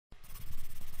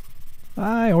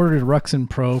I ordered a Ruixin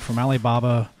Pro from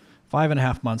Alibaba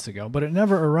 5.5 months ago, but it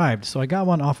never arrived. So I got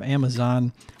one off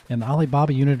Amazon, and the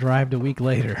Alibaba unit arrived a week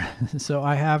later. So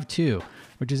I have two,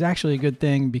 which is actually a good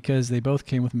thing because they both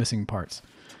came with missing parts.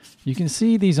 You can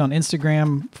see these on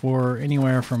Instagram for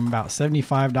anywhere from about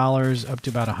 $75 up to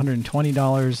about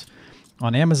 $120.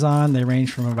 On Amazon, they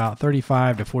range from about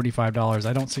 $35 to $45.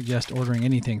 I don't suggest ordering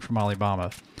anything from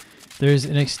Alibaba. There's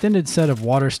an extended set of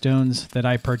water stones that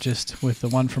I purchased with the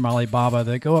one from Alibaba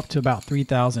that go up to about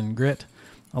 3,000 grit,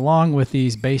 along with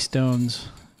these base stones.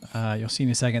 You'll see in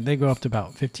a second, they go up to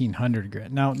about 1,500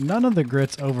 grit. Now, none of the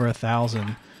grits over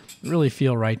 1,000 really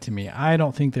feel right to me. I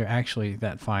don't think they're actually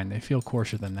that fine. They feel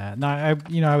coarser than that. Now,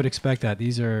 I would expect that.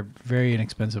 These are very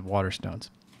inexpensive water stones.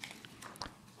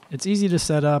 It's easy to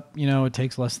set up. It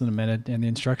takes less than a minute, and the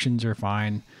instructions are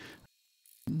fine.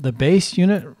 The base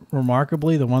unit,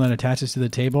 remarkably, the one that attaches to the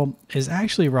table, is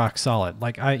actually rock solid.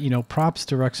 Like props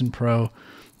to Ruixin Pro.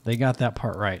 They got that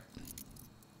part right.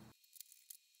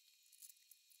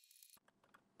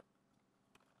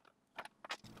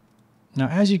 Now,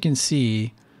 as you can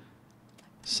see,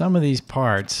 some of these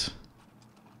parts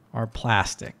are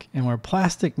plastic. And where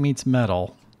plastic meets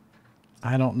metal,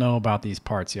 I don't know about these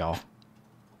parts, y'all.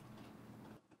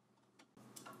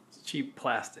 It's cheap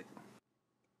plastic.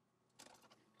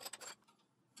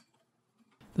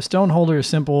 The stone holder is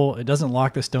simple. It doesn't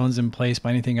lock the stones in place by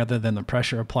anything other than the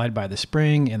pressure applied by the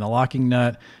spring and the locking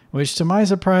nut, which to my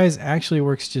surprise actually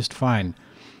works just fine.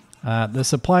 The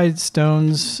supplied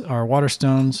stones are water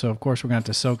stones, so of course we're going to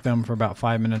have to soak them for about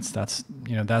 5 minutes. That's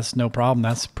no problem.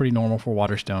 That's pretty normal for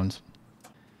water stones.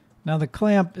 Now the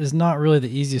clamp is not really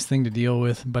the easiest thing to deal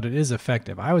with, but it is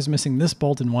effective. I was missing this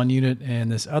bolt in one unit and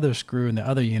this other screw in the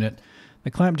other unit. The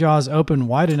clamp jaw is open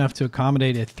wide enough to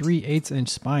accommodate a 3/8 inch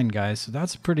spine, guys, so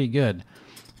that's pretty good.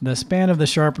 The span of the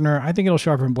sharpener, I think it'll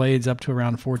sharpen blades up to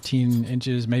around 14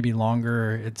 inches, maybe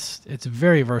longer. It's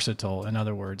very versatile, in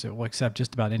other words. It will accept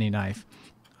just about any knife.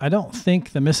 I don't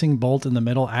think the missing bolt in the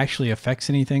middle actually affects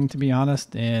anything, to be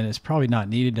honest, and it's probably not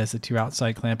needed as the two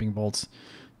outside clamping bolts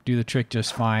do the trick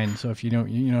just fine. So if you don't,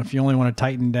 if you only want to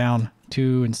tighten down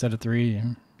 2 instead of 3,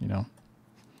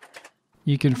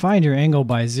 You can find your angle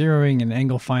by zeroing an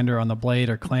angle finder on the blade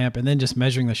or clamp and then just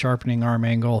measuring the sharpening arm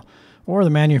angle. Or the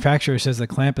manufacturer says the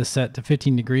clamp is set to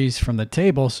 15 degrees from the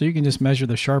table, so you can just measure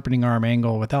the sharpening arm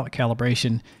angle without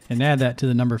calibration and add that to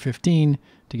the number 15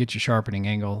 to get your sharpening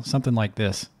angle, something like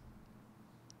this.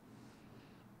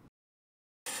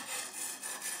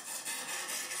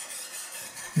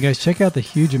 You guys, check out the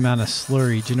huge amount of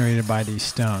slurry generated by these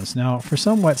stones. Now, for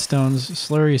some wet stones,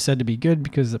 slurry is said to be good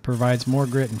because it provides more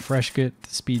grit and fresh grit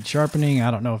to speed sharpening.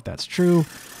 I don't know if that's true,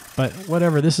 but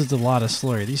whatever, this is a lot of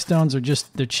slurry. These stones are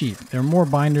they're cheap. They're more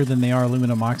binder than they are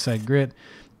aluminum oxide grit,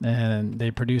 and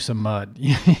they produce a mud.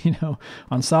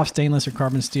 On soft stainless or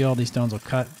carbon steel, these stones will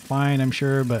cut fine, I'm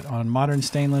sure, but on modern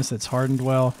stainless that's hardened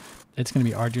well, it's going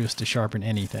to be arduous to sharpen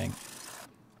anything.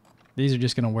 These are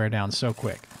just going to wear down so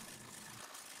quick.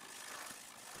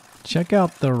 Check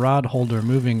out the rod holder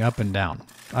moving up and down.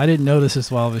 I didn't notice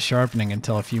this while I was sharpening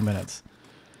until a few minutes.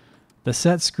 The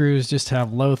set screws just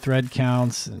have low thread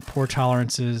counts and poor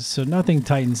tolerances, so nothing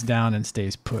tightens down and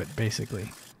stays put,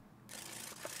 basically.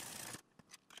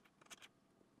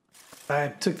 I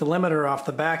took the limiter off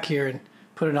the back here and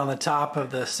put it on the top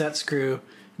of the set screw,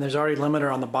 and there's already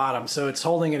limiter on the bottom, so it's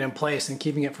holding it in place and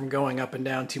keeping it from going up and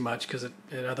down too much because it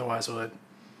otherwise would.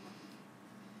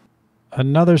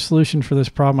 Another solution for this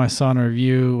problem I saw in a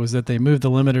review was that they moved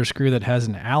the limiter screw that has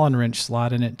an Allen wrench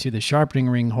slot in it to the sharpening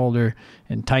ring holder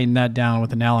and tightened that down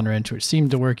with an Allen wrench, which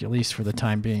seemed to work at least for the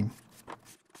time being.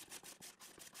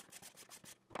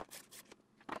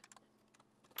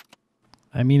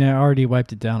 I mean, I already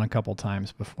wiped it down a couple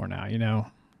times before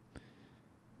now,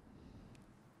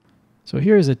 So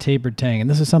here is a tapered tang, and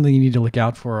this is something you need to look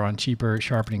out for on cheaper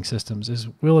sharpening systems, is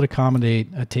will it accommodate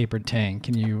a tapered tang?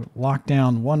 Can you lock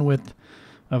down one width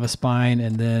of a spine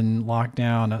and then lock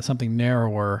down something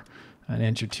narrower an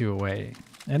inch or two away?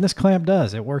 And this clamp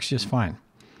does. It works just fine.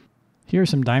 Here are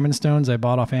some diamond stones I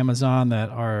bought off Amazon that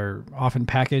are often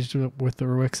packaged with the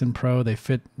Ruixin Pro. They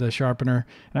fit the sharpener,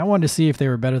 and I wanted to see if they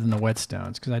were better than the wet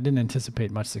stones because I didn't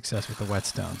anticipate much success with the wet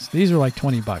stones. These are like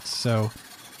 20 bucks, so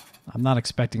I'm not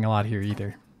expecting a lot here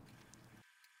either.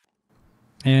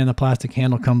 And the plastic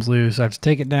handle comes loose. I have to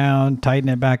take it down, tighten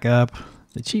it back up.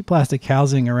 The cheap plastic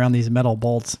housing around these metal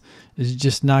bolts is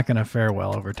just not going to fare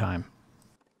well over time.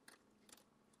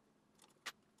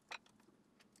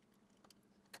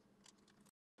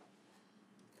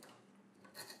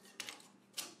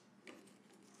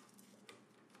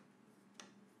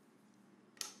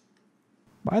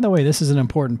 By the way, this is an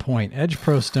important point. Edge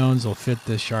Pro stones will fit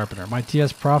this sharpener. My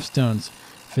TS Prof stones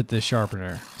fit this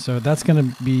sharpener. So that's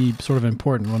going to be sort of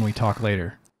important when we talk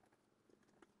later.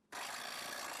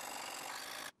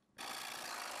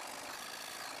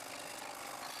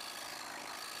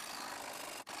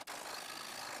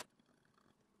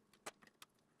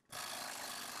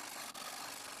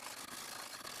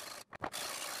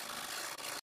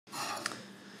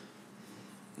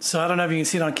 So I don't know if you can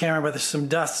see it on camera, but there's some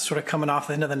dust sort of coming off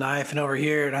the end of the knife and over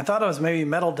here. And I thought it was maybe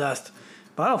metal dust,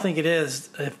 but I don't think it is.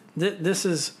 This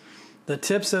is the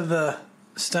tips of the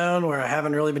stone where I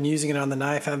haven't really been using it on the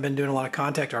knife, haven't been doing a lot of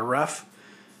contact, are rough.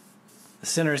 The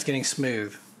center is getting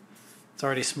smooth. It's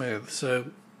already smooth. So,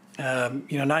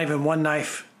 you know, not even one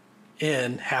knife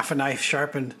in, half a knife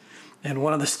sharpened, and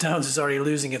one of the stones is already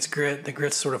losing its grit. The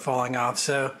grit's sort of falling off.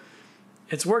 So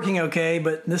it's working okay,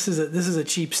 but this is a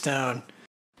cheap stone.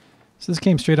 So this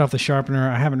came straight off the sharpener.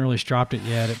 I haven't really stropped it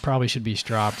yet. It probably should be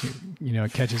stropped. You know,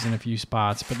 it catches in a few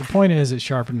spots. But the point is it's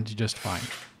sharpened just fine.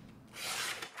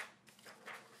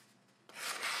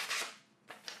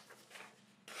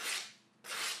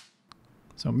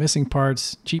 So missing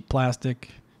parts, cheap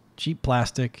plastic, cheap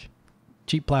plastic,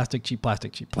 cheap plastic, cheap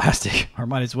plastic, cheap plastic. Or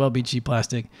might as well be cheap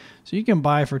plastic. So you can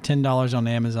buy for $10 on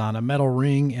Amazon a metal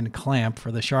ring and clamp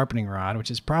for the sharpening rod,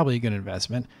 which is probably a good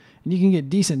investment. And you can get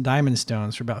decent diamond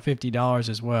stones for about $50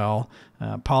 as well.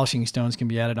 Polishing stones can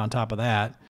be added on top of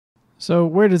that. So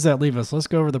where does that leave us? Let's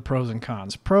go over the pros and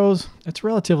cons. Pros, it's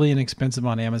relatively inexpensive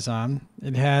on Amazon.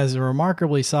 It has a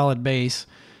remarkably solid base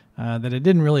that I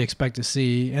didn't really expect to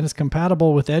see, and it's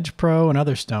compatible with Edge Pro and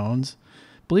other stones.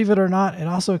 Believe it or not, it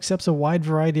also accepts a wide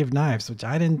variety of knives, which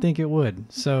I didn't think it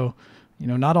would. So, you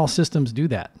know, not all systems do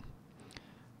that.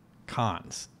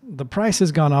 Cons. The price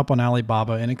has gone up on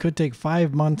Alibaba, and it could take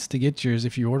 5 months to get yours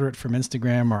if you order it from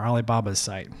Instagram or Alibaba's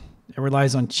site. It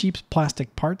relies on cheap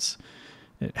plastic parts.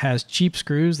 It has cheap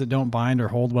screws that don't bind or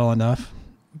hold well enough.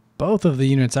 Both of the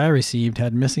units I received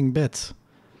had missing bits.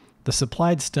 The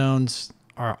supplied stones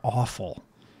are awful.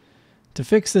 To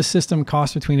fix this system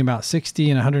costs between about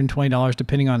 $60 and $120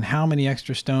 depending on how many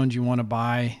extra stones you want to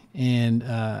buy,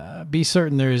 and be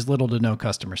certain there is little to no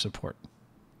customer support.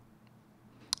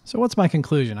 So what's my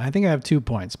conclusion? I think I have 2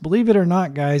 points. Believe it or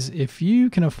not, guys, if you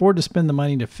can afford to spend the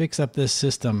money to fix up this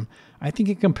system, I think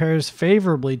it compares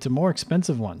favorably to more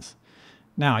expensive ones.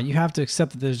 Now, you have to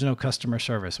accept that there's no customer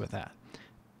service with that.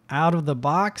 Out of the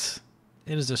box,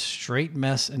 it is a straight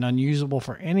mess and unusable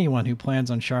for anyone who plans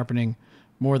on sharpening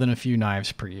more than a few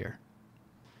knives per year.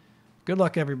 Good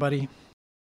luck, everybody.